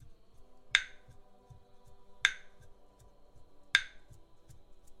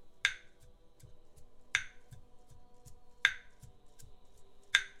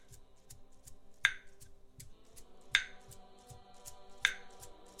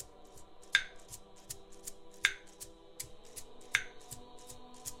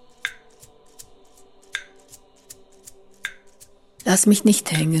Lass mich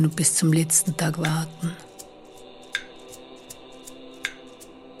nicht hängen und bis zum letzten Tag warten.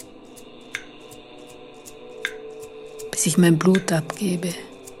 Bis ich mein Blut abgebe.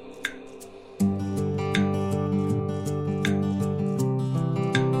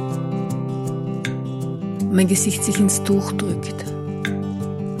 Mein Gesicht sich ins Tuch drückt.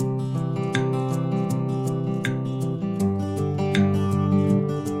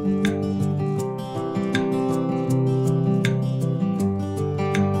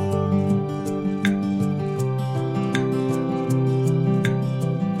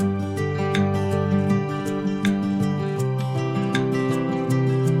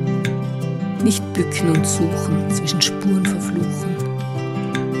 Nicht bücken und suchen, zwischen Spuren verfluchen.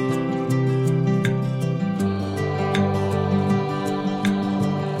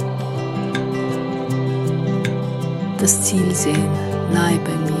 Das Ziel sehen, nahe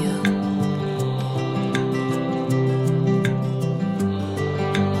bei mir.